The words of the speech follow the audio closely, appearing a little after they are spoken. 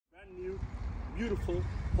beautiful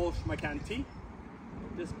Porsche Macan T.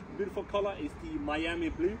 This beautiful color is the Miami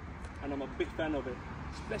blue, and I'm a big fan of it,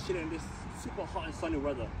 especially in this super hot and sunny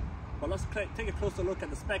weather. But let's take a closer look at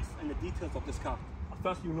the specs and the details of this car.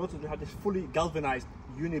 First, you'll notice we have this fully galvanized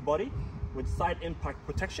unibody with side impact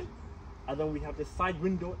protection, and then we have this side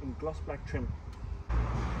window in gloss black trim.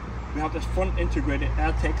 We have this front integrated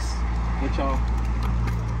air tanks, which are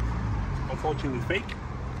unfortunately fake.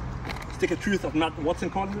 Stick of truth of Matt Watson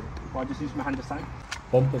calls it, but I just use my hand to sign.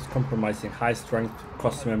 Bumpers comprising high strength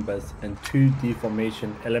cross members and 2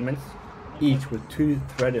 deformation elements, each with 2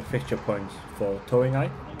 threaded fixture points for towing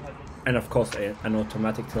eye, and of course an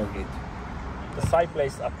automatic tailgate. The side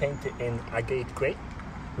blades are painted in agate grey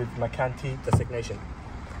with Macan T designation.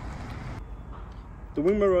 The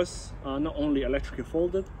wing mirrors are not only electrically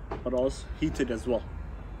folded but also heated as well.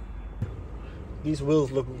 These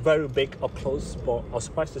wheels look very big up close, but I was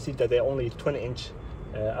surprised to see that they're only 20-inch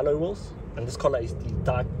alloy wheels, and this color is the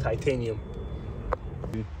dark titanium.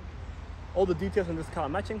 All the details on this car are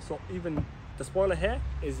matching, so even the spoiler here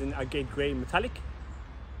is in agate grey metallic.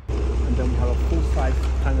 And then we have a full-size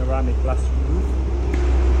panoramic glass roof.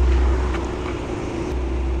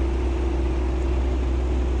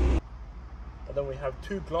 And then we have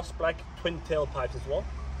 2 gloss black twin tailpipes as well,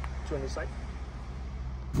 2 on the side.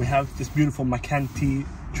 We have this beautiful Macan T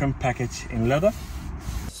trim package in leather.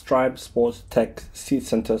 Striped Sports Tech seat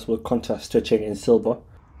centers with contrast stitching in silver.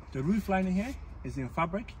 The roof lining here is in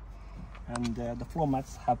fabric, and the floor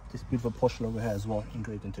mats have this beautiful Porsche logo here as well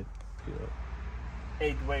engraved into it.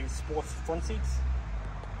 8-way sports front seats.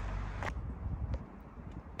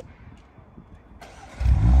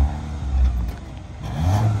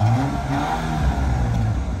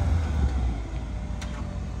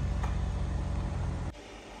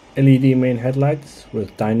 LED main headlights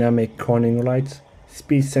with dynamic cornering lights,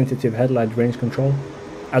 speed sensitive headlight range control,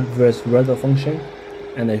 adverse weather function,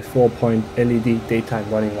 and a 4-point LED daytime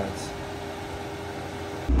running lights.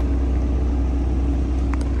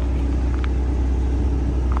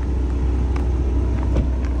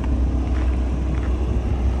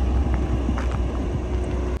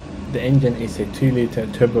 The engine is a 2-liter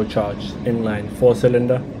turbocharged inline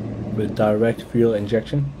 4-cylinder with direct fuel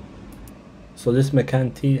injection. So this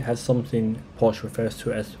Macan T has something Porsche refers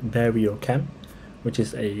to as vario cam, which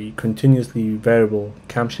is a continuously variable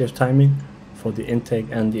camshaft timing for the intake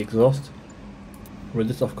and the exhaust. With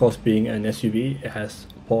this of course being an SUV, it has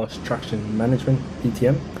Porsche Traction Management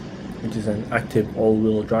PTM, which is an active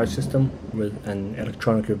all-wheel drive system with an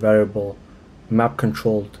electronically variable map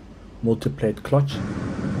controlled multi-plate clutch,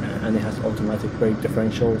 and it has automatic brake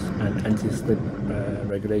differentials and anti-slip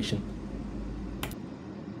regulation.